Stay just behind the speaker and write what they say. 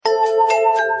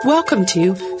Welcome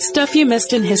to Stuff You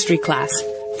Missed in History Class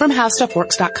from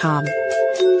HowStuffWorks.com.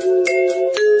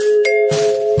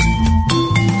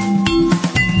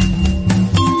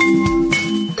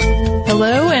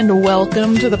 Hello and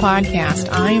welcome to the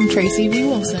podcast. I am Tracy V.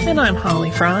 Wilson. And I'm Holly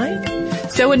Fry.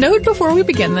 So a note before we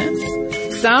begin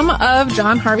this. Some of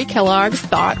John Harvey Kellogg's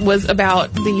thought was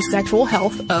about the sexual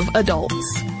health of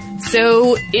adults.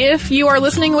 So if you are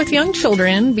listening with young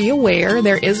children, be aware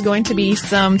there is going to be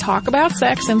some talk about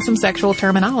sex and some sexual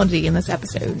terminology in this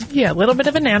episode. Yeah, a little bit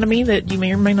of anatomy that you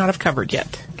may or may not have covered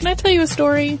yet. Can I tell you a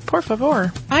story? Por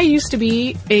favor. I used to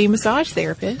be a massage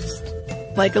therapist,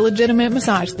 like a legitimate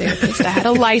massage therapist. I had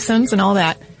a license and all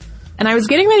that. And I was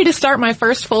getting ready to start my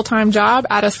first full-time job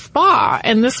at a spa.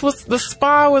 And the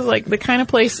spa was like the kind of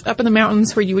place up in the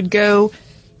mountains where you would go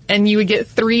and you would get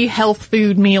 3 health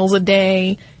food meals a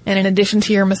day. And in addition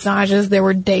to your massages, there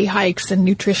were day hikes and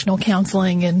nutritional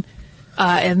counseling and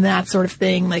that sort of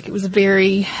thing. Like it was a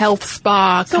very health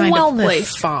spa kind of place.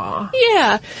 Spa.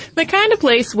 Yeah. The kind of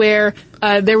place where,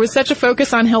 there was such a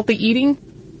focus on healthy eating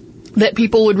that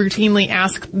people would routinely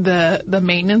ask the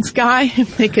maintenance guy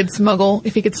if he could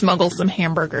smuggle some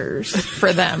hamburgers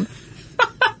for them.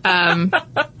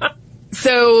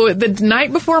 So the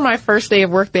night before my first day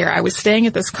of work there, I was staying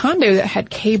at this condo that had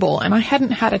cable, and I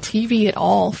hadn't had a TV at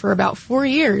all for about 4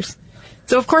 years.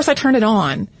 So of course I turned it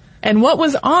on. And what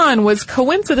was on was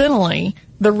coincidentally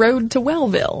The Road to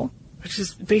Wellville. Which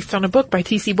is based on a book by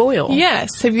T.C. Boyle.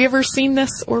 Yes. Have you ever seen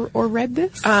this or read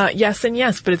this? Yes and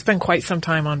yes, but it's been quite some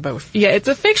time on both. Yeah, it's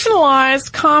a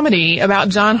fictionalized comedy about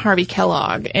John Harvey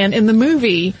Kellogg. And in the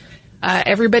movie,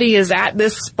 everybody is at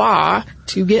this spa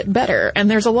to get better. And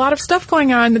there's a lot of stuff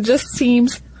going on that just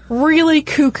seems really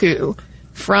cuckoo.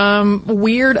 From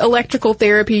weird electrical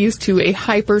therapies to a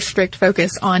hyper strict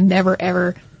focus on never,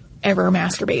 ever, ever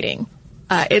masturbating.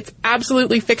 It's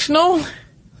absolutely fictional.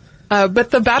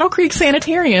 But the Battle Creek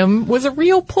Sanitarium was a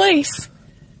real place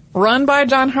run by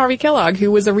John Harvey Kellogg,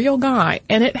 who was a real guy,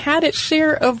 and it had its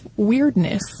share of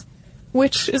weirdness,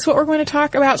 which is what we're going to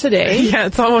talk about today. Yeah,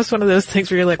 it's almost one of those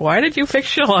things where you're like, why did you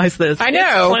fictionalize this? I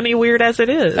know. It's plenty weird as it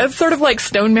is. That's sort of like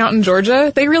Stone Mountain,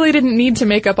 Georgia. They really didn't need to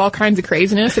make up all kinds of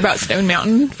craziness about Stone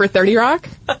Mountain for 30 Rock,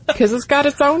 because it's got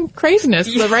its own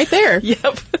craziness right there.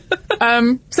 Yep.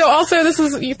 So also this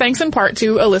is thanks in part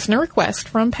to a listener request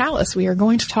from Palace. We are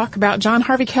going to talk about John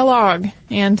Harvey Kellogg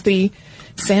and the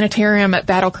sanitarium at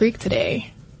Battle Creek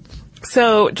today.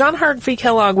 So, John Harvey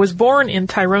Kellogg was born in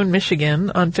Tyrone, Michigan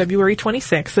on February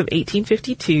 26th of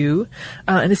 1852,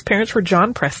 and his parents were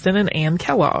John Preston and Ann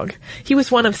Kellogg. He was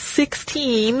one of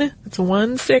 16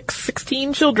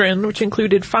 children, which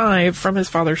included 5 from his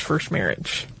father's first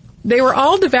marriage. They were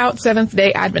all devout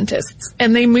Seventh-day Adventists,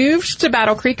 and they moved to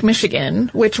Battle Creek,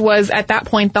 Michigan, which was at that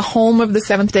point the home of the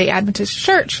Seventh-day Adventist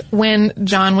Church when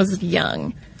John was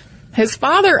young. His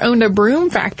father owned a broom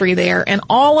factory there, and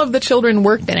all of the children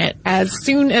worked in it as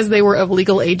soon as they were of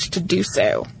legal age to do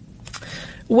so.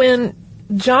 When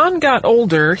John got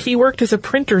older, he worked as a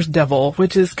printer's devil,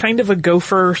 which is kind of a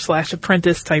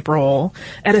gopher/apprentice type role,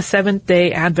 at a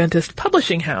Seventh-day Adventist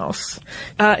publishing house.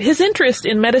 His interest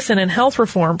in medicine and health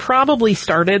reform probably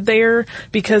started there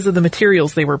because of the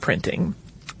materials they were printing.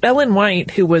 Ellen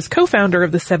White, who was co-founder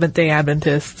of the Seventh-day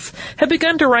Adventists, had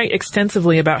begun to write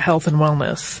extensively about health and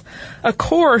wellness. A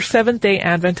core Seventh-day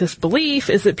Adventist belief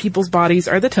is that people's bodies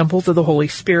are the temples of the Holy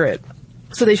Spirit.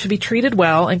 So they should be treated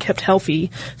well and kept healthy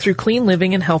through clean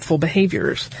living and healthful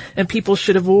behaviors. And people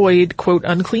should avoid, quote,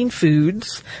 unclean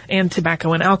foods and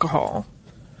tobacco and alcohol.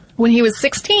 When he was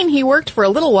 16, he worked for a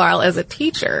little while as a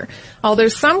teacher, although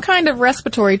some kind of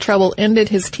respiratory trouble ended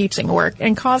his teaching work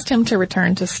and caused him to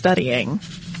return to studying.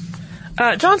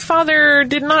 John's father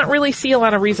did not really see a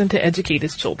lot of reason to educate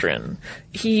his children.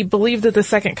 He believed that the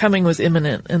second coming was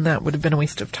imminent, and that would have been a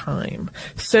waste of time.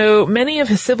 So many of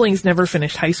his siblings never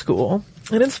finished high school.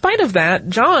 And in spite of that,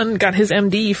 John got his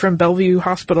MD from Bellevue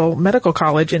Hospital Medical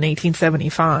College in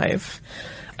 1875.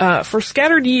 For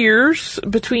scattered years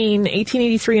between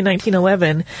 1883 and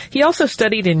 1911, he also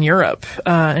studied in Europe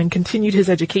and continued his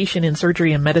education in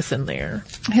surgery and medicine there.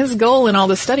 His goal in all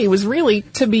the study was really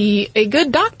to be a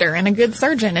good doctor and a good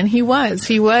surgeon, and he was.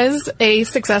 He was a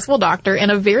successful doctor and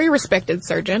a very respected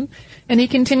surgeon, and he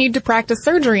continued to practice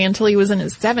surgery until he was in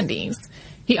his 70s.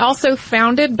 He also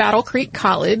founded Battle Creek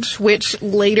College, which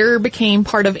later became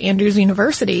part of Andrews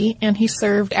University, and he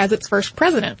served as its first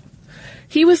president.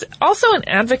 He was also an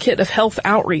advocate of health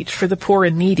outreach for the poor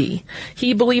and needy.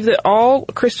 He believed that all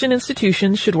Christian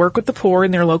institutions should work with the poor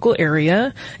in their local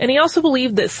area, and he also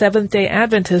believed that Seventh-day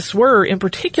Adventists were, in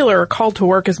particular, called to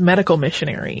work as medical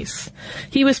missionaries.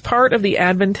 He was part of the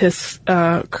Adventist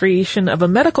creation of a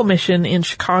medical mission in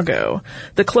Chicago,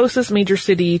 the closest major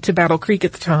city to Battle Creek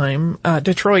at the time.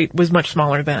 Detroit was much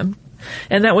smaller then.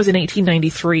 And that was in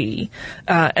 1893.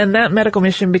 And that medical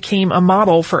mission became a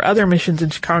model for other missions in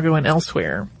Chicago and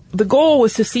elsewhere. The goal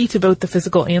was to see to both the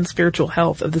physical and spiritual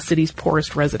health of the city's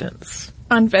poorest residents.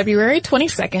 On February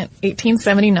 22nd,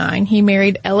 1879, he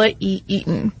married Ella E.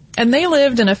 Eaton, and they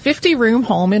lived in a 50-room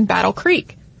home in Battle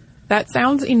Creek. That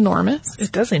sounds enormous.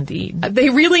 It does indeed. They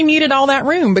really needed all that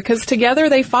room because together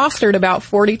they fostered about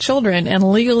 40 children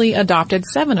and legally adopted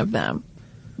 7 of them.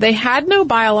 They had no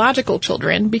biological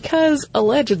children because,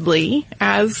 allegedly,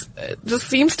 as just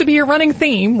seems to be a running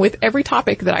theme with every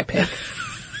topic that I pick,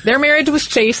 their marriage was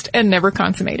chaste and never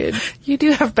consummated. You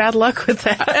do have bad luck with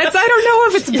that. I don't know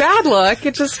if it's bad luck.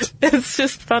 It's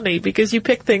just funny because you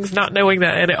pick things not knowing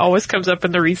that, and it always comes up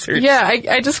in the research. Yeah,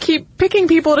 I just keep picking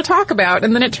people to talk about,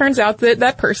 and then it turns out that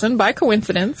that person, by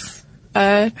coincidence,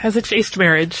 has a chaste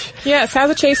marriage. Yes, has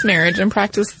a chaste marriage and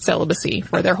practiced celibacy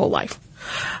for their whole life.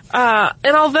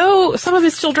 And although some of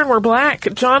his children were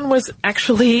black, John was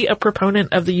actually a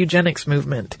proponent of the eugenics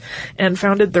movement and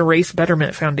founded the Race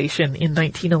Betterment Foundation in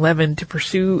 1911 to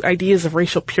pursue ideas of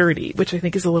racial purity, which I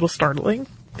think is a little startling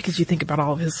because you think about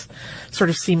all of his sort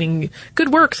of seeming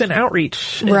good works and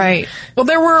outreach. Right. Well,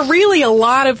 there were really a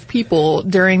lot of people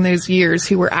during those years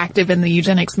who were active in the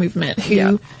eugenics movement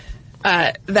who,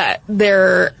 that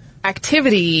their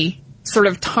activity sort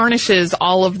of tarnishes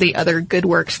all of the other good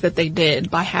works that they did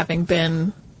by having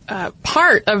been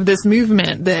part of this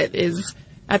movement that is,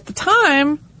 at the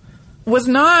time, was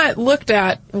not looked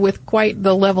at with quite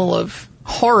the level of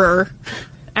horror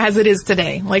as it is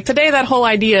today. Like today, that whole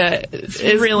idea is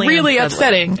really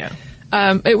upsetting.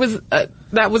 Yeah. It was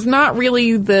that was not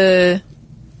really the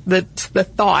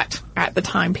thought at the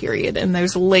time period in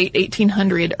those late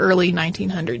 1800, early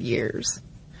 1900 years.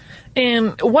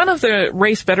 And one of the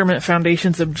Race Betterment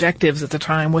Foundation's objectives at the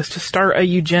time was to start a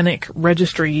eugenic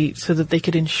registry so that they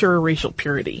could ensure racial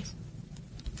purity.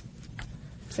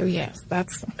 So yes,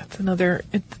 that's another,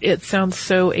 it sounds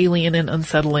so alien and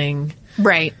unsettling.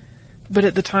 Right. But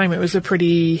at the time it was a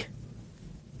pretty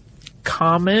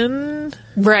common.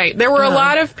 Right. There were a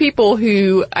lot of people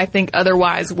who I think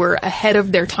otherwise were ahead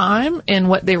of their time in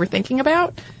what they were thinking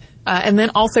about, and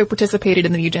then also participated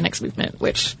in the eugenics movement,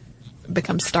 which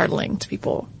becomes startling to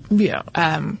people. Yeah.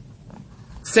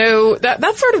 So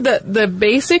that's sort of the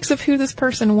basics of who this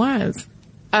person was.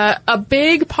 A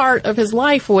big part of his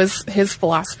life was his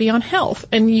philosophy on health,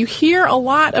 and you hear a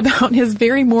lot about his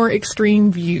very more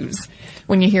extreme views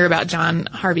when you hear about John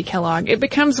Harvey Kellogg. It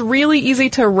becomes really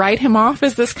easy to write him off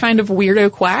as this kind of weirdo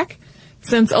quack,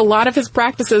 since a lot of his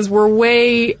practices were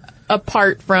way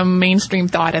apart from mainstream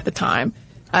thought at the time.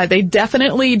 They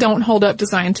definitely don't hold up to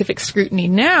scientific scrutiny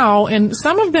now, and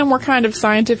some of them were kind of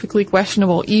scientifically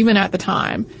questionable even at the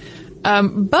time.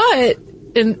 But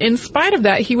in spite of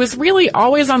that, he was really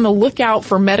always on the lookout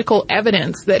for medical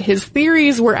evidence that his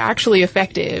theories were actually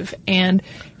effective, and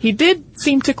he did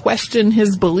seem to question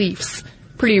his beliefs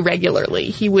pretty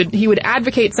regularly. He would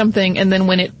advocate something, and then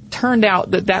when it turned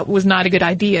out that that was not a good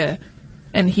idea,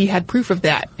 and he had proof of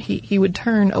that, he would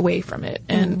turn away from it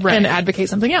and advocate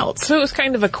something else. So it was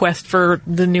kind of a quest for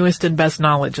the newest and best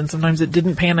knowledge, and sometimes it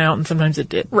didn't pan out, and sometimes it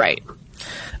did. Right.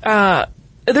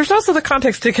 There's also the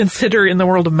context to consider in the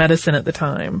world of medicine at the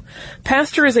time.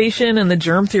 Pasteurization and the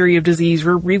germ theory of disease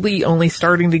were really only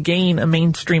starting to gain a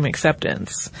mainstream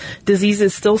acceptance.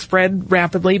 Diseases still spread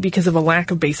rapidly because of a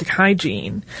lack of basic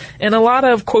hygiene. And a lot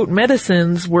of, quote,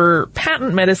 medicines were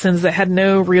patent medicines that had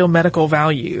no real medical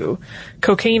value.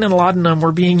 Cocaine and laudanum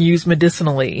were being used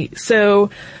medicinally.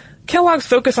 So Kellogg's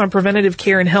focus on preventative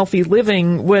care and healthy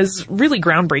living was really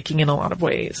groundbreaking in a lot of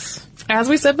ways. As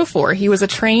we said before, he was a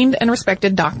trained and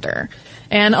respected doctor,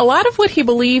 and a lot of what he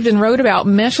believed and wrote about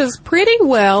meshes pretty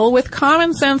well with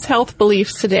common sense health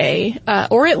beliefs today,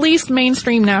 or at least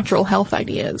mainstream natural health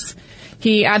ideas.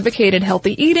 He advocated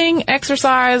healthy eating,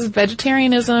 exercise,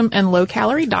 vegetarianism, and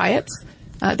low-calorie diets.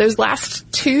 Those last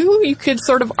two you could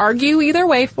sort of argue either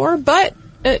way for, but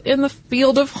in the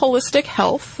field of holistic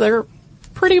health, they're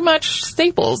pretty much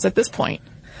staples at this point.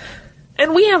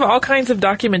 And we have all kinds of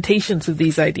documentations of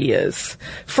these ideas.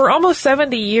 For almost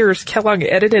 70 years, Kellogg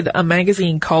edited a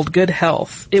magazine called Good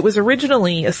Health. It was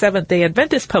originally a Seventh-day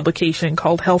Adventist publication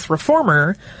called Health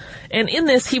Reformer, and in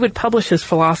this he would publish his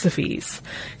philosophies.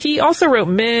 He also wrote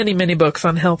many, many books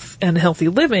on health and healthy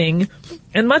living,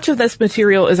 and much of this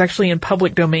material is actually in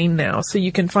public domain now, so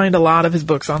you can find a lot of his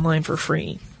books online for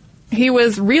free. He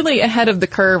was really ahead of the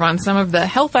curve on some of the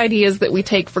health ideas that we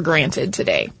take for granted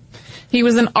today. He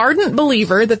was an ardent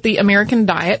believer that the American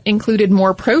diet included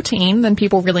more protein than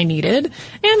people really needed,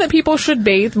 and that people should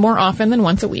bathe more often than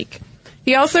once a week.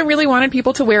 He also really wanted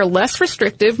people to wear less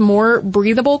restrictive, more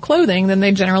breathable clothing than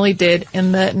they generally did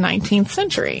in the 19th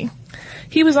century.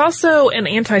 He was also an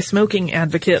anti-smoking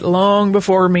advocate long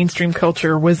before mainstream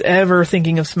culture was ever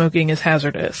thinking of smoking as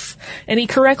hazardous. And he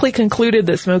correctly concluded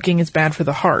that smoking is bad for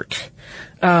the heart.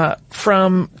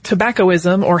 From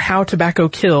Tobaccoism, or How Tobacco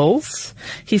Kills,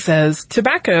 he says,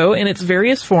 "Tobacco, in its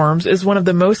various forms, is one of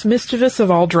the most mischievous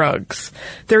of all drugs.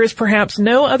 There is perhaps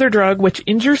no other drug which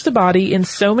injures the body in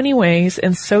so many ways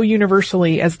and so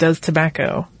universally as does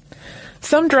tobacco.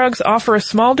 Some drugs offer a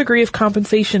small degree of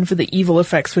compensation for the evil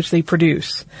effects which they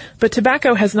produce, but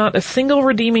tobacco has not a single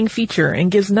redeeming feature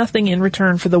and gives nothing in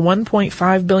return for the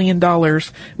 $1.5 billion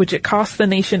which it costs the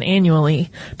nation annually,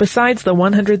 besides the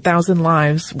 100,000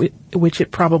 lives which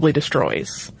it probably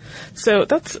destroys." So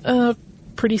that's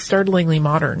pretty startlingly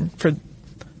modern for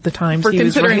the times For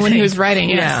considering when he was writing,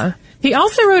 yes. Yeah. He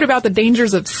also wrote about the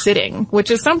dangers of sitting,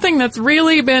 which is something that's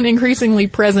really been increasingly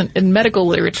present in medical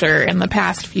literature in the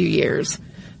past few years.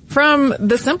 From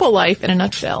The Simple Life in a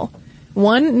nutshell,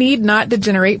 one need not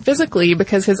degenerate physically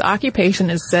because his occupation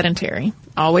is sedentary.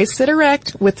 Always sit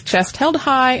erect, with chest held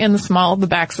high and the small of the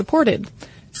back supported.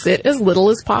 Sit as little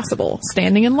as possible.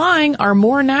 Standing and lying are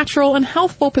more natural and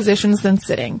healthful positions than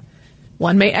sitting.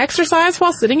 One may exercise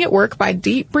while sitting at work by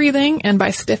deep breathing and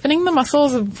by stiffening the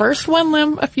muscles of first one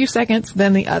limb a few seconds,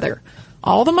 then the other.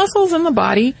 All the muscles in the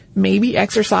body may be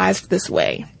exercised this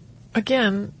way.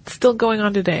 Again, still going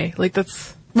on today. Like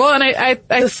that's... Well, and I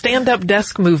the stand-up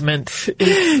desk movement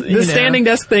is, the standing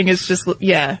desk thing is just,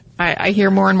 yeah, I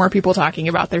hear more and more people talking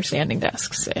about their standing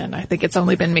desks, and I think it's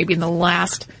only been maybe in the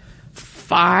last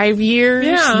 5 years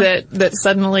that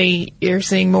suddenly you're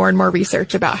seeing more and more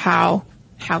research about how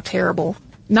terrible.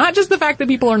 Not just the fact that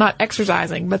people are not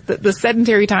exercising, but the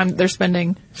sedentary time that they're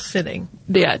spending sitting.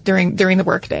 Yeah, during the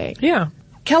workday. Yeah.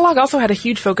 Kellogg also had a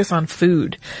huge focus on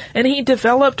food, and he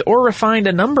developed or refined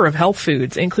a number of health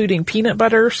foods, including peanut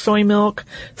butter, soy milk,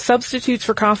 substitutes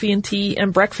for coffee and tea,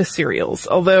 and breakfast cereals,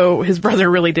 although his brother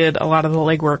really did a lot of the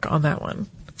legwork on that one.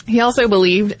 He also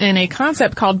believed in a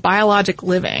concept called biologic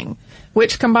living,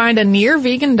 which combined a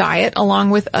near-vegan diet along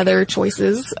with other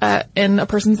choices in a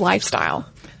person's lifestyle.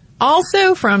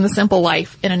 Also from The Simple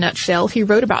Life in a nutshell, he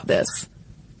wrote about this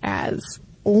as,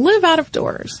 live out of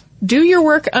doors. Do your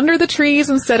work under the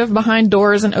trees instead of behind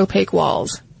doors and opaque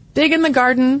walls. Dig in the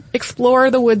garden,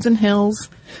 explore the woods and hills,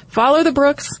 follow the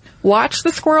brooks, watch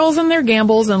the squirrels in their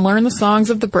gambols and learn the songs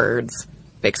of the birds.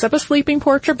 Fix up a sleeping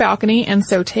porch or balcony and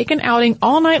so take an outing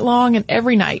all night long and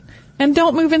every night. And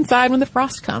don't move inside when the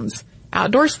frost comes.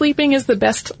 Outdoor sleeping is the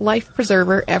best life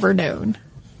preserver ever known.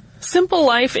 Simple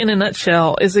Life in a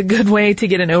nutshell is a good way to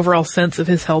get an overall sense of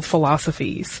his health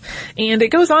philosophies. And it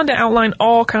goes on to outline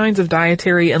all kinds of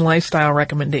dietary and lifestyle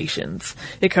recommendations.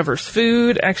 It covers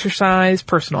food, exercise,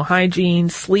 personal hygiene,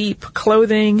 sleep,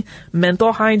 clothing,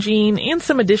 mental hygiene, and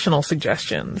some additional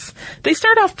suggestions. They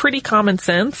start off pretty common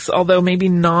sense, although maybe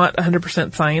not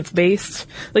 100% science-based,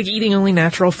 like eating only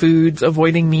natural foods,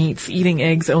 avoiding meats, eating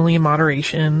eggs only in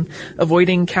moderation,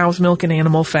 avoiding cow's milk and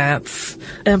animal fats,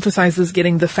 emphasizes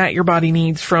getting the fat your body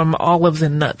needs from olives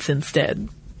and nuts instead.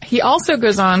 He also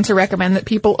goes on to recommend that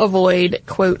people avoid,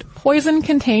 quote,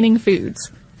 poison-containing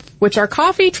foods, which are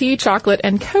coffee, tea, chocolate,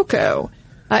 and cocoa.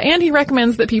 And he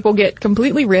recommends that people get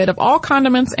completely rid of all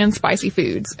condiments and spicy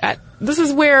foods. This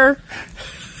is where,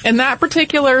 in that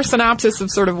particular synopsis of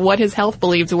sort of what his health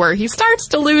beliefs were, he starts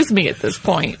to lose me at this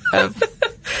point.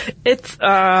 It's,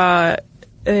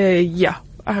 yeah.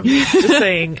 I'm just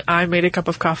saying I made a cup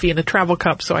of coffee in a travel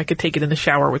cup so I could take it in the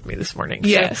shower with me this morning.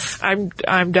 Yes. So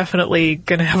I'm definitely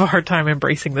going to have a hard time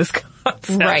embracing this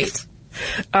concept.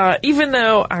 Right. Even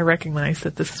though I recognize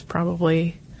that this is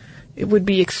it would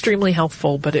be extremely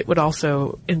helpful, but it would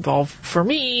also involve, for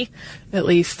me, at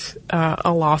least,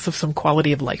 a loss of some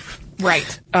quality of life.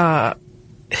 Right.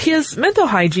 His mental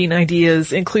hygiene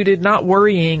ideas included not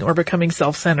worrying or becoming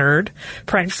self-centered,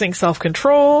 practicing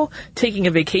self-control, taking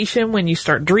a vacation when you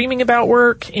start dreaming about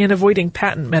work, and avoiding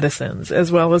patent medicines,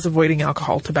 as well as avoiding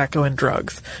alcohol, tobacco, and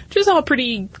drugs, which is all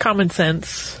pretty common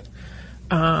sense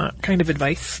kind of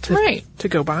advice to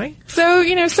go by.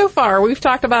 So, so far we've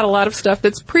talked about a lot of stuff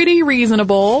that's pretty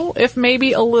reasonable, if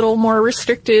maybe a little more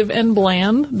restrictive and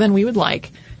bland than we would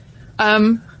like.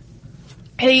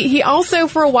 He also,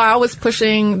 for a while, was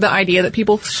pushing the idea that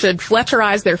people should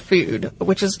Fletcherize their food,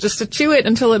 which is just to chew it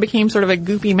until it became sort of a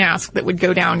goopy mask that would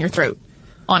go down your throat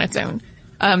on its own.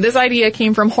 This idea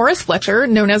came from Horace Fletcher,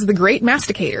 known as the Great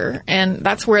Masticator, and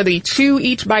that's where the chew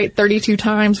each bite 32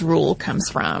 times rule comes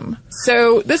from.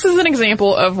 So this is an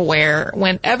example of where,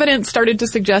 when evidence started to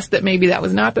suggest that maybe that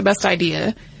was not the best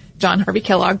idea, John Harvey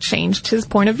Kellogg changed his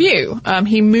point of view.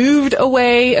 He moved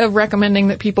away of recommending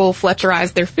that people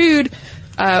Fletcherize their food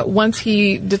once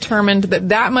he determined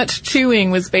that much chewing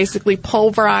was basically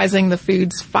pulverizing the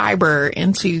food's fiber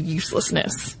into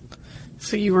uselessness.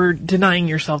 So you were denying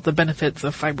yourself the benefits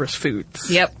of fibrous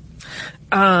foods. Yep.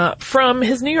 From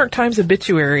his New York Times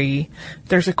obituary,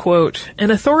 there's a quote, "An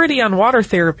authority on water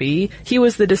therapy, he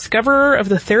was the discoverer of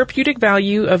the therapeutic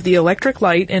value of the electric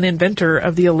light and inventor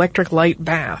of the electric light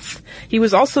bath. He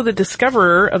was also the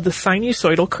discoverer of the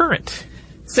sinusoidal current."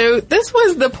 So this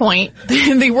was the point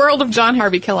in the world of John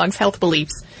Harvey Kellogg's health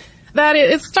beliefs that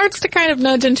it starts to kind of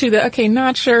nudge into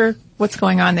not sure what's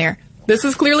going on there. This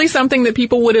is clearly something that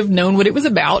people would have known what it was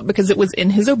about because it was in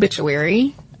his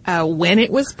obituary when it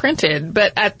was printed.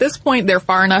 But at this point, they're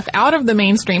far enough out of the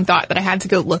mainstream thought that I had to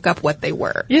go look up what they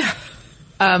were. Yeah.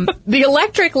 The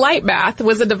electric light bath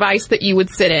was a device that you would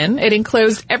sit in. It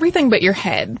enclosed everything but your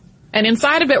head. And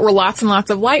inside of it were lots and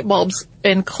lots of light bulbs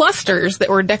in clusters that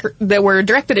were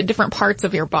directed at different parts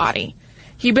of your body.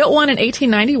 He built one in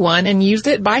 1891 and used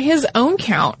it by his own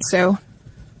count, so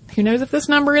who knows if this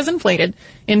number is inflated,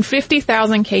 in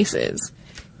 50,000 cases.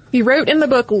 He wrote in the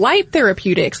book Light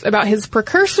Therapeutics about his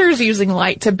precursors using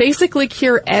light to basically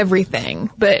cure everything,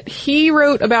 but he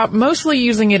wrote about mostly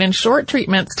using it in short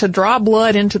treatments to draw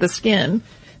blood into the skin,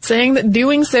 saying that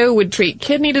doing so would treat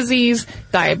kidney disease,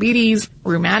 diabetes,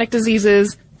 rheumatic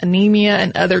diseases, anemia,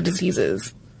 and other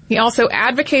diseases. He also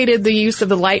advocated the use of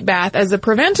the light bath as a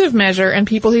preventive measure in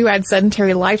people who had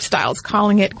sedentary lifestyles,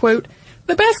 calling it, quote,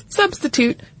 the best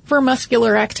substitute for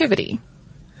muscular activity.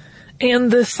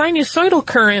 And the sinusoidal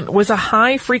current was a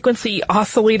high-frequency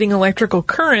oscillating electrical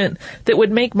current that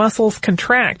would make muscles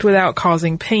contract without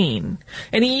causing pain.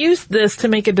 And he used this to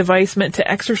make a device meant to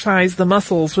exercise the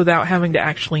muscles without having to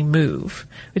actually move,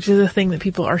 which is a thing that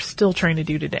people are still trying to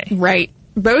do today. Right.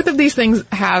 Both of these things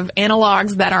have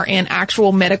analogs that are in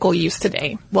actual medical use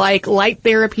today, like light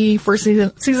therapy for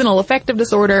seasonal affective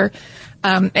disorder,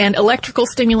 and electrical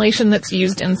stimulation that's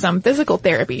used in some physical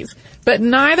therapies. But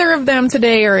neither of them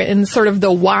today are in sort of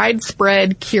the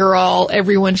widespread cure-all,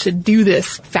 everyone should do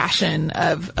this fashion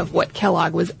of what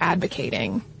Kellogg was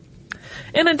advocating.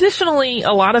 And additionally,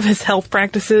 a lot of his health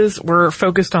practices were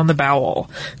focused on the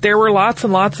bowel. There were lots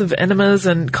and lots of enemas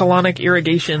and colonic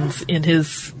irrigations in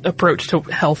his approach to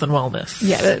health and wellness.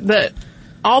 Yeah,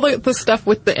 all the stuff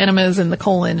with the enemas and the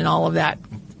colon and all of that,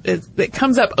 it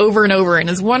comes up over and over and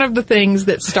is one of the things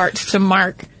that starts to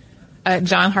mark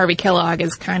John Harvey Kellogg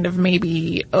as kind of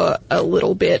maybe a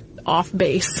little bit off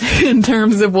base in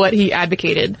terms of what he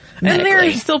advocated medically. And there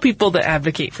are still people that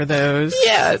advocate for those.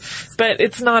 Yes. But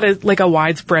it's not like a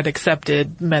widespread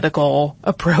accepted medical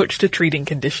approach to treating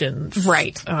conditions.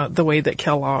 Right. The way that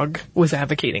Kellogg was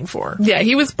advocating for. Yeah,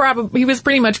 he was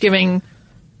pretty much giving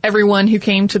everyone who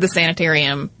came to the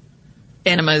sanitarium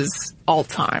enemas all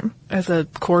the time. As a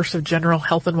course of general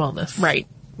health and wellness. Right.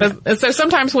 So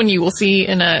sometimes when you will see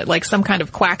in some kind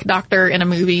of quack doctor in a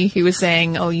movie who is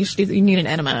saying, oh, you need an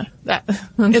enema.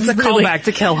 It's a callback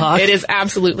to Kellogg. It is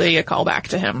absolutely a callback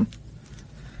to him.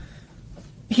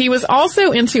 He was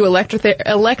also into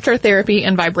electrotherapy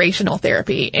and vibrational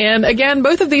therapy. And again,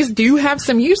 both of these do have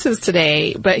some uses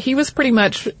today, but he was pretty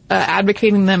much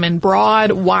advocating them in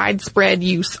broad, widespread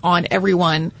use on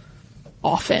everyone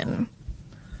often.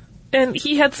 And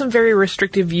he had some very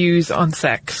restrictive views on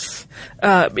sex.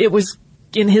 It was,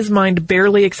 in his mind,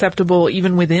 barely acceptable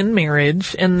even within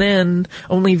marriage, and then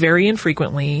only very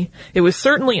infrequently. It was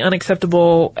certainly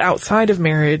unacceptable outside of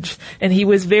marriage, and he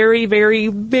was very, very,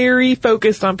 very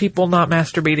focused on people not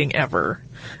masturbating ever.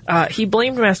 He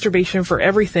blamed masturbation for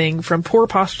everything from poor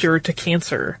posture to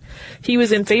cancer. He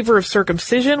was in favor of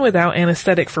circumcision without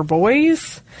anesthetic for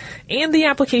boys, and the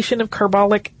application of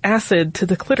carbolic acid to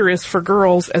the clitoris for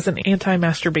girls as an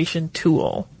anti-masturbation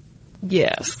tool.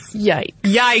 Yes. Yikes.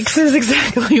 Yikes is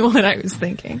exactly what I was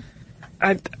thinking.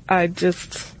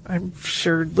 I'm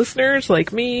sure listeners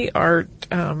like me are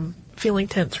feeling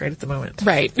tense right at the moment.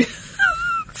 Right.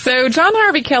 So John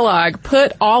Harvey Kellogg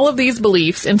put all of these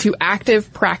beliefs into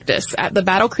active practice at the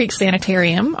Battle Creek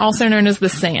Sanitarium, also known as the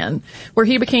SAN, where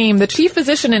he became the chief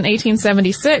physician in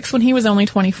 1876 when he was only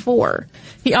 24.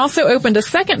 He also opened a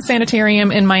second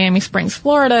sanitarium in Miami Springs,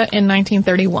 Florida in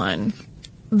 1931.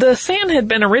 The SAN had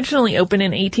been originally opened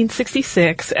in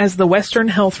 1866 as the Western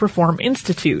Health Reform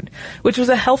Institute, which was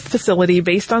a health facility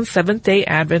based on Seventh-day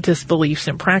Adventist beliefs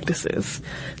and practices.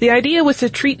 The idea was to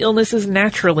treat illnesses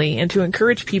naturally and to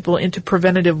encourage people into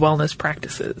preventative wellness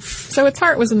practices. So its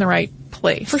heart was in the right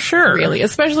place. For sure. Really,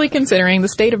 especially considering the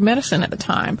state of medicine at the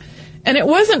time. And it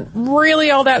wasn't really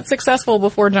all that successful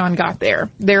before John got there.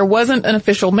 There wasn't an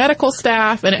official medical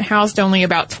staff, and it housed only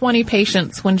about 20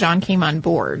 patients when John came on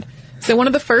board. So one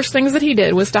of the first things that he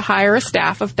did was to hire a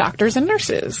staff of doctors and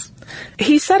nurses.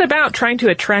 He set about trying to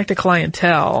attract a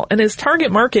clientele, and his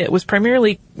target market was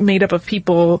primarily made up of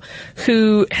people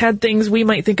who had things we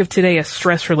might think of today as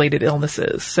stress-related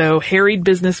illnesses. So harried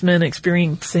businessmen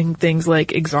experiencing things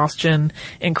like exhaustion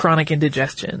and chronic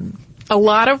indigestion. A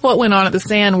lot of what went on at the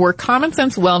SAN were common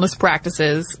sense wellness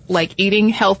practices like eating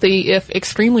healthy, if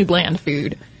extremely bland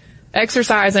food,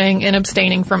 exercising, and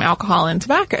abstaining from alcohol and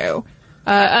tobacco.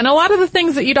 And a lot of the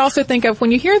things that you'd also think of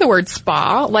when you hear the word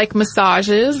spa, like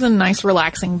massages and nice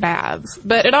relaxing baths.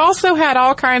 But it also had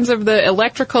all kinds of the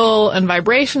electrical and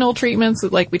vibrational treatments,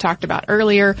 like we talked about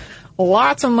earlier,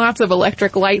 lots and lots of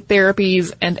electric light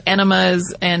therapies and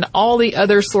enemas and all the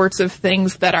other sorts of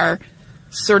things that are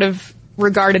sort of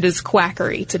regarded as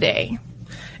quackery today.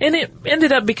 And it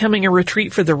ended up becoming a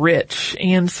retreat for the rich,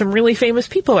 and some really famous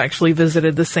people actually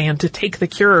visited the SAN to take the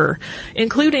cure,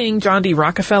 including John D.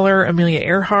 Rockefeller, Amelia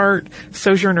Earhart,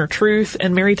 Sojourner Truth,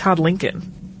 and Mary Todd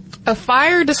Lincoln. A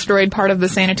fire destroyed part of the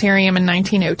sanitarium in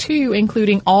 1902,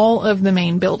 including all of the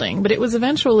main building, but it was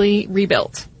eventually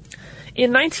rebuilt.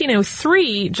 In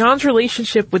 1903, John's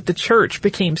relationship with the church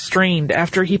became strained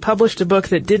after he published a book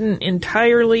that didn't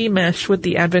entirely mesh with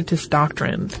the Adventist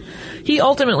doctrine. He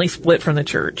ultimately split from the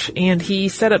church, and he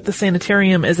set up the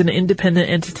sanitarium as an independent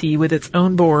entity with its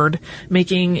own board,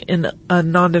 making a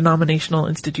non-denominational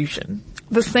institution.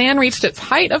 The SAN reached its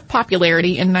height of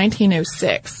popularity in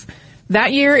 1906.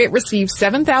 That year, it received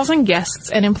 7,000 guests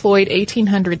and employed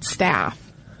 1,800 staff.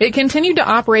 It continued to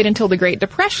operate until the Great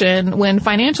Depression, when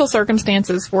financial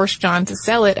circumstances forced John to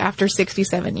sell it after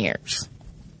 67 years.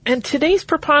 And today's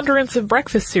preponderance of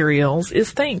breakfast cereals is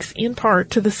thanks, in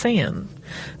part, to the SAN,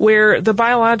 where the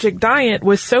biologic diet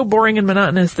was so boring and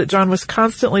monotonous that John was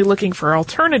constantly looking for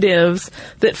alternatives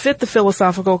that fit the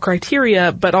philosophical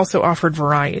criteria, but also offered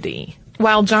variety.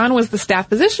 While John was the staff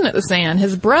physician at the SAN,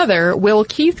 his brother, Will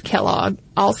Keith Kellogg,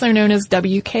 also known as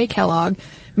W.K. Kellogg,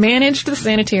 managed the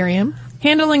sanitarium,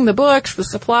 handling the books, the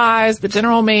supplies, the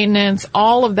general maintenance,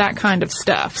 all of that kind of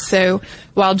stuff. So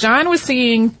while John was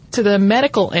seeing to the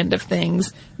medical end of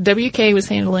things, WK was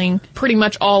handling pretty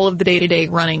much all of the day-to-day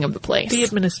running of the place. The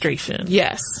administration.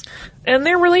 Yes. And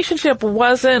their relationship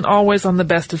wasn't always on the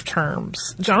best of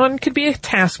terms. John could be a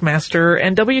taskmaster,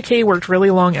 and WK worked really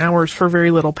long hours for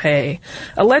very little pay.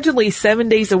 Allegedly 7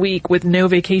 days a week with no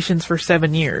vacations for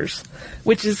 7 years,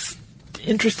 which is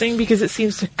interesting because it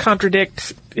seems to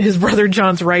contradict his brother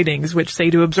John's writings, which say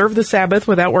to observe the Sabbath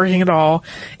without working at all,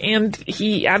 and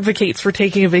he advocates for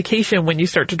taking a vacation when you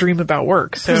start to dream about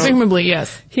work. So presumably,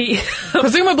 yes.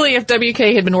 Presumably, if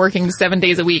WK had been working 7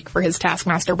 days a week for his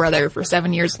taskmaster brother for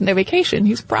 7 years no vacation,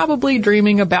 he's probably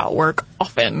dreaming about work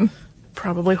often.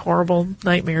 Probably horrible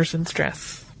nightmares and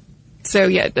stress. So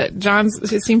yeah,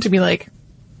 it seemed to be like,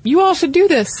 you all should do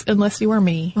this unless you are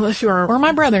me. Unless you are... Or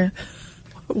my brother.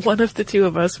 One of the two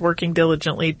of us working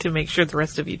diligently to make sure the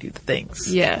rest of you do the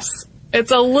things. Yes.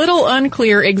 It's a little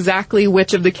unclear exactly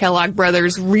which of the Kellogg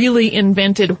brothers really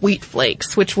invented wheat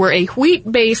flakes, which were a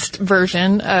wheat-based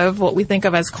version of what we think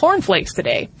of as cornflakes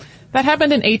today. That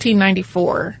happened in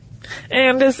 1894.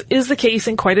 And as is the case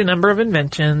in quite a number of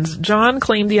inventions, John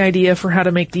claimed the idea for how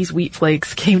to make these wheat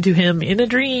flakes came to him in a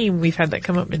dream. We've had that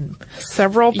come up in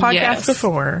several podcasts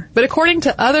before. But according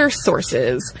to other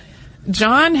sources,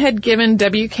 John had given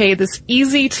WK this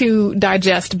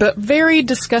easy-to-digest but very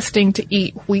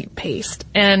disgusting-to-eat wheat paste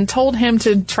and told him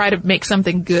to try to make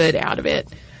something good out of it.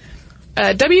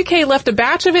 WK left a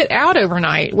batch of it out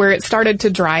overnight where it started to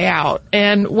dry out,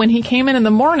 and when he came in the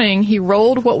morning, he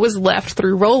rolled what was left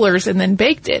through rollers and then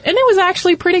baked it, and it was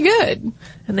actually pretty good.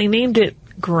 And they named it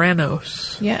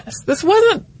Granos. Yes. This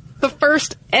wasn't the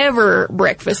first ever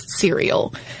breakfast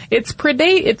cereal. It's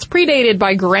predated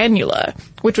by Granula,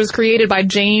 which was created by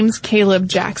James Caleb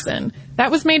Jackson. That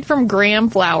was made from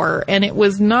graham flour, and it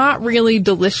was not really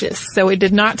delicious, so it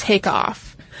did not take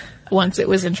off. once it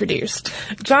was introduced.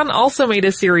 John also made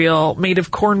a cereal made of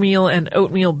cornmeal and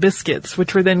oatmeal biscuits,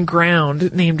 which were then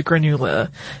ground, named granola.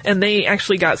 And they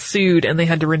actually got sued and they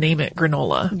had to rename it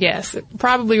granola. Yes, it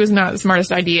probably was not the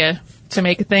smartest idea to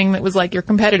make a thing that was like your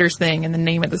competitor's thing and then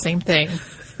name it the same thing.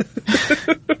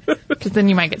 Because then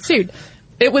you might get sued.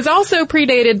 It was also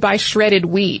predated by shredded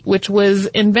wheat, which was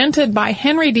invented by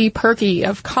Henry D. Perky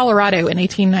of Colorado in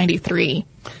 1893.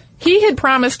 He had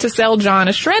promised to sell John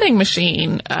a shredding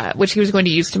machine, which he was going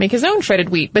to use to make his own shredded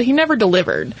wheat, but he never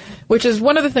delivered, which is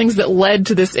one of the things that led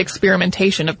to this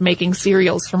experimentation of making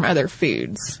cereals from other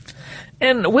foods.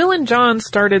 And Will and John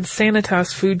started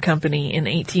Sanitas Food Company in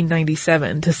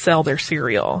 1897 to sell their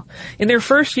cereal. In their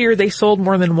first year, they sold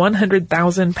more than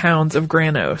 100,000 pounds of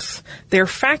Granos. Their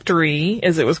factory,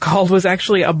 as it was called, was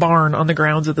actually a barn on the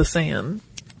grounds of the San.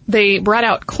 They brought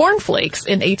out cornflakes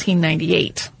in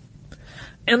 1898.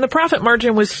 And the profit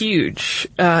margin was huge.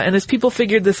 And as people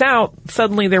figured this out,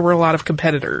 suddenly there were a lot of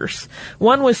competitors.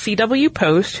 One was C.W.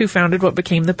 Post, who founded what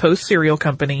became the Post Cereal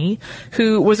Company,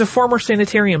 who was a former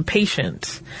sanitarium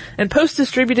patient. And Post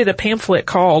distributed a pamphlet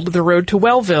called The Road to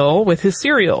Wellville with his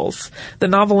cereals. The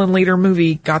novel and later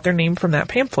movie got their name from that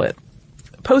pamphlet.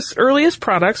 Post's earliest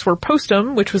products were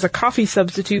Postum, which was a coffee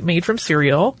substitute made from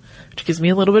cereal, which gives me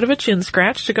a little bit of a chin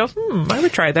scratch to go, I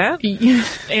would try that.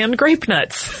 And Grape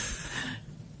Nuts.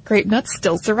 Grape nuts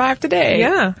still survive today.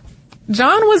 Yeah.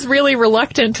 John was really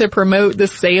reluctant to promote the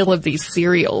sale of these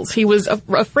cereals. He was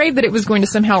afraid that it was going to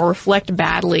somehow reflect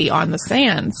badly on the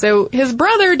San. So his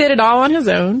brother did it all on his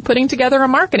own, putting together a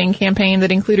marketing campaign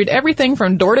that included everything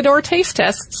from door-to-door taste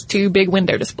tests to big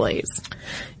window displays.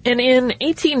 And in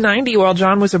 1890, while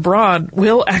John was abroad,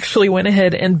 Will actually went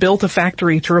ahead and built a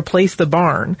factory to replace the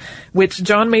barn, which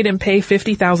John made him pay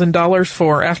 $50,000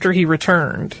 for after he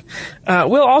returned.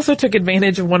 Will also took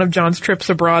advantage of one of John's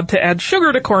trips abroad to add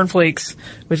sugar to cornflakes,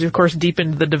 which of course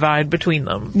deepened the divide between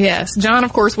them. Yes, John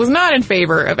of course was not in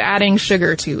favor of adding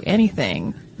sugar to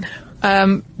anything.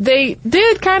 They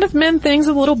did kind of mend things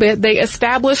a little bit. They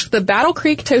established the Battle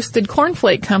Creek Toasted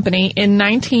Cornflake Company in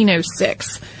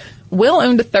 1906. Will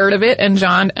owned a third of it and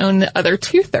John owned the other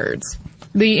 2/3.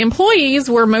 The employees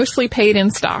were mostly paid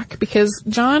in stock because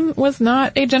John was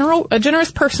not a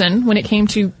generous person when it came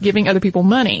to giving other people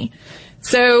money.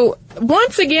 So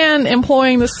once again,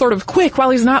 employing this sort of quick while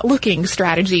he's not looking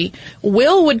strategy,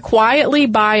 Will would quietly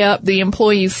buy up the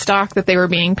employees' stock that they were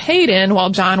being paid in while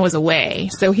John was away.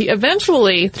 So he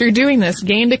eventually, through doing this,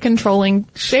 gained a controlling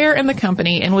share in the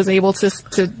company and was able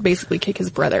to basically kick his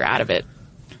brother out of it.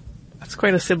 It's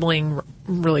quite a sibling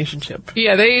relationship.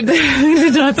 Yeah, they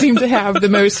did not seem to have the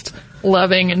most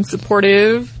loving and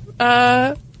supportive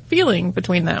feeling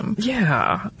between them.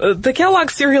 Yeah. The Kellogg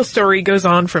cereal story goes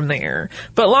on from there.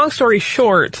 But long story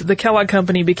short, the Kellogg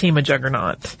Company became a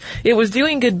juggernaut. It was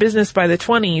doing good business by the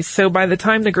 20s, so by the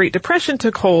time the Great Depression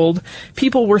took hold,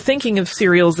 people were thinking of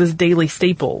cereals as daily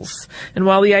staples. And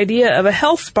while the idea of a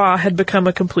health spa had become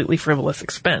a completely frivolous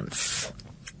expense.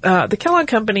 The Kellogg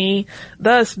Company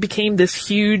thus became this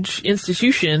huge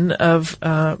institution of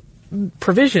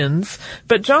provisions,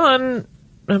 but John,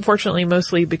 unfortunately,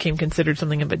 mostly became considered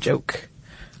something of a joke.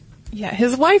 Yeah,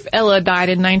 his wife Ella died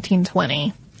in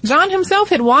 1920. John himself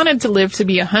had wanted to live to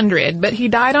be 100, but he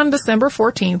died on December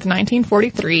 14th,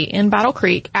 1943 in Battle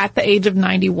Creek at the age of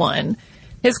 91.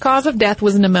 His cause of death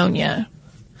was pneumonia.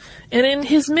 And in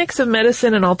his mix of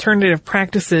medicine and alternative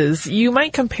practices, you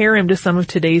might compare him to some of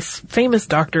today's famous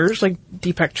doctors, like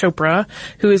Deepak Chopra,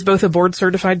 who is both a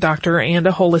board-certified doctor and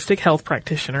a holistic health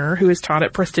practitioner who is taught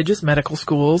at prestigious medical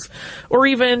schools, or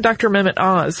even Dr. Mehmet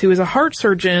Oz, who is a heart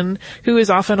surgeon who is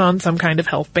often on some kind of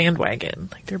health bandwagon.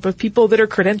 Like, they're both people that are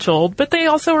credentialed, but they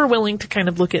also are willing to kind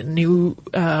of look at new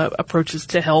approaches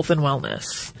to health and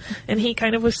wellness. And he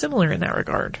kind of was similar in that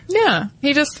regard. Yeah,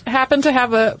 he just happened to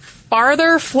have a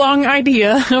farther flung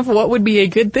idea of what would be a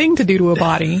good thing to do to a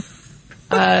body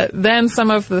than some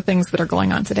of the things that are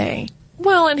going on today.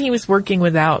 Well, and he was working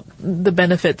without the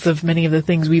benefits of many of the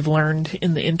things we've learned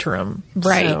in the interim.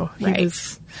 Right. So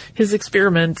his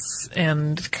experiments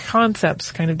and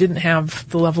concepts kind of didn't have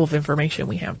the level of information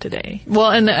we have today. Well,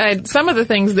 and some of the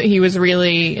things that he was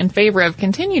really in favor of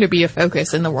continue to be a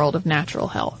focus in the world of natural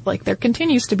health. Like, there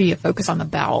continues to be a focus on the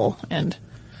bowel and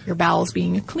your bowels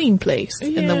being a clean place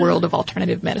in the world of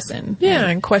alternative medicine. Yeah,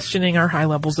 and questioning our high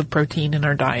levels of protein in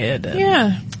our diet.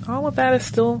 And all of that is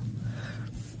still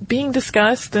being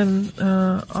discussed and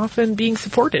often being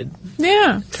supported.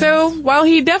 Yeah. So while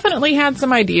he definitely had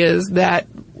some ideas that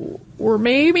were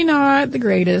maybe not the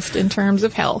greatest in terms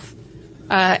of health,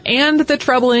 and the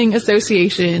troubling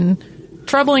association,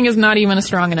 troubling is not even a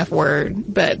strong enough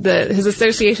word, but his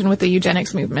association with the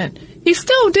eugenics movement, he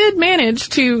still did manage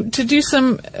to do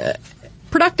some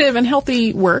productive and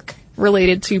healthy work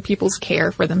related to people's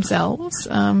care for themselves.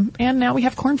 And now we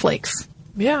have cornflakes.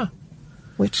 Yeah.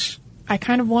 Which I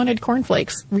kind of wanted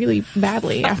cornflakes really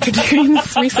badly after doing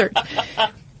this research.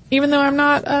 Even though I'm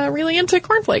not really into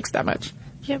cornflakes that much.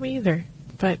 Yeah, me either.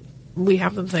 But we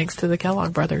have them thanks to the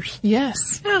Kellogg brothers.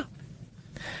 Yes. Yeah.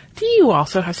 Do you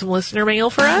also have some listener mail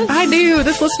for us? I do.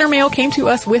 This listener mail came to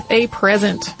us with a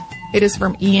present. It is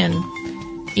from Ian.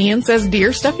 Ian says,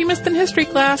 Dear Stuff You Missed in History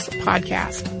Class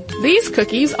podcast. These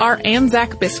cookies are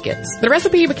Anzac biscuits. The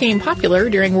recipe became popular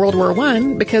during World War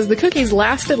I because the cookies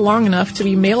lasted long enough to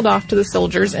be mailed off to the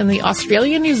soldiers in the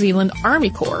Australia-New Zealand Army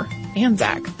Corps,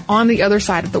 Anzac, on the other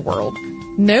side of the world.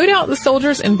 No doubt the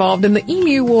soldiers involved in the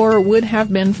Emu War would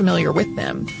have been familiar with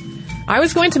them. I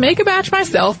was going to make a batch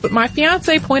myself, but my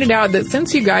fiance pointed out that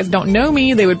since you guys don't know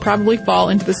me, they would probably fall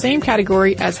into the same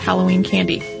category as Halloween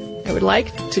candy. I would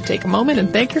like to take a moment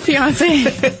and thank your fiance.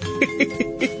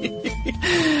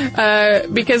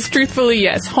 Because truthfully,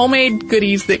 yes, homemade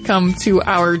goodies that come to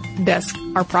our desk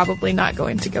are probably not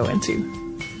going to go into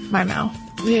my mouth.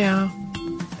 Yeah.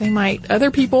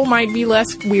 Other people might be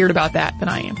less weird about that than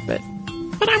I am, but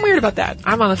I'm weird about that.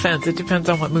 I'm on the fence. It depends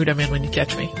on what mood I'm in when you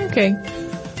catch me. Okay.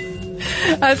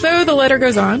 So the letter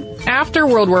goes on. After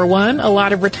World War I, a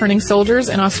lot of returning soldiers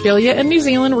in Australia and New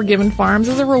Zealand were given farms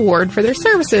as a reward for their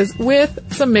services,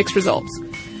 with some mixed results.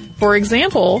 For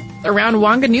example, around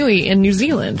Wanganui in New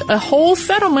Zealand, a whole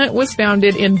settlement was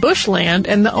founded in bushland,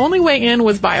 and the only way in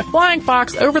was by a flying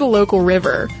fox over the local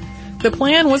river. The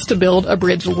plan was to build a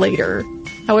bridge later.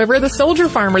 However, the soldier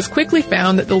farmers quickly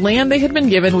found that the land they had been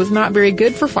given was not very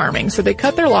good for farming, so they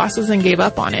cut their losses and gave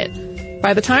up on it.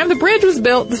 By the time the bridge was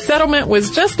built, the settlement was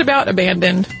just about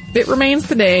abandoned. It remains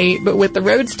today, but with the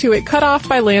roads to it cut off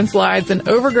by landslides and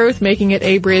overgrowth making it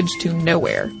a bridge to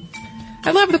nowhere. I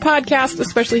love the podcast,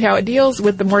 especially how it deals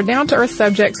with the more down-to-earth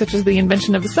subjects such as the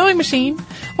invention of the sewing machine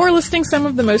or listing some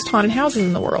of the most haunted houses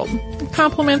in the world. It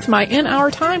complements my In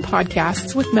Our Time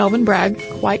podcasts with Melvin Bragg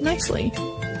quite nicely.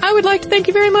 I would like to thank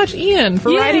you very much, Ian,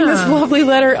 for writing this lovely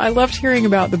letter. I loved hearing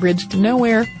about the bridge to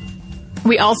nowhere.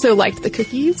 We also liked the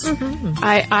cookies. Mm-hmm.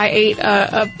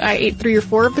 I ate 3 or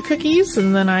 4 of the cookies,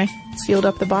 and then I sealed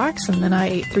up the box, and then I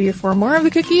ate 3 or 4 more of the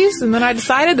cookies, and then I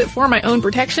decided that for my own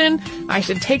protection, I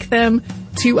should take them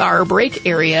to our break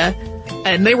area,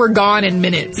 and they were gone in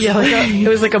minutes. Yeah, it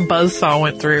was like a buzzsaw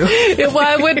went through.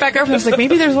 I went back up and I was like,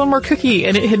 maybe there's one more cookie,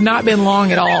 and it had not been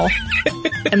long at all,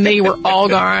 and they were all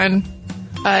gone.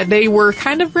 They were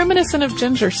kind of reminiscent of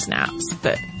ginger snaps,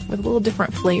 but with a little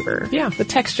different flavor. Yeah. The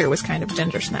texture was kind of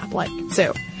ginger snap-like.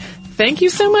 So, thank you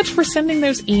so much for sending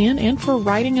those, Ian, and for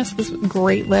writing us this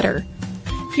great letter.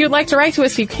 If you'd like to write to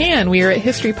us, you can. We are at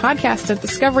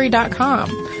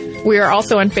historypodcast@discovery.com. We are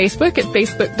also on Facebook at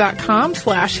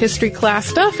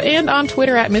facebook.com/historyclassstuff and on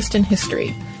Twitter at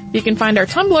missedinhistory. You can find our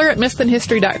Tumblr at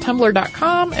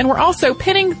missedinhistory.tumblr.com, and we're also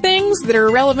pinning things that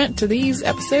are relevant to these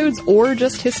episodes or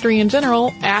just history in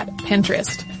general at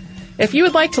Pinterest. If you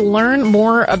would like to learn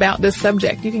more about this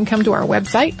subject, you can come to our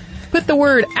website, put the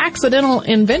word accidental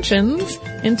inventions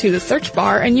into the search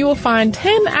bar, and you will find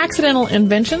 10 accidental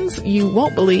inventions you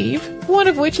won't believe, one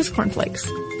of which is cornflakes.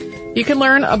 You can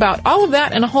learn about all of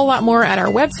that and a whole lot more at our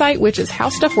website, which is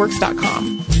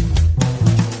howstuffworks.com.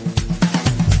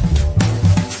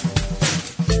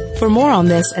 For more on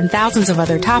this and thousands of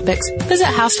other topics, visit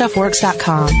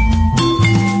howstuffworks.com.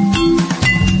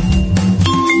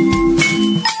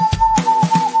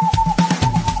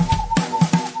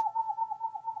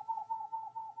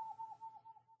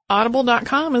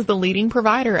 Audible.com is the leading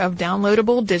provider of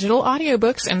downloadable digital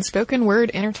audiobooks and spoken word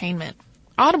entertainment.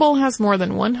 Audible has more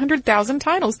than 100,000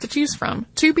 titles to choose from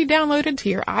to be downloaded to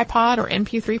your iPod or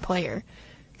MP3 player.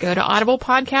 Go to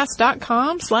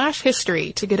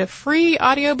audiblepodcast.com/history to get a free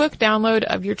audiobook download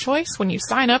of your choice when you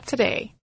sign up today.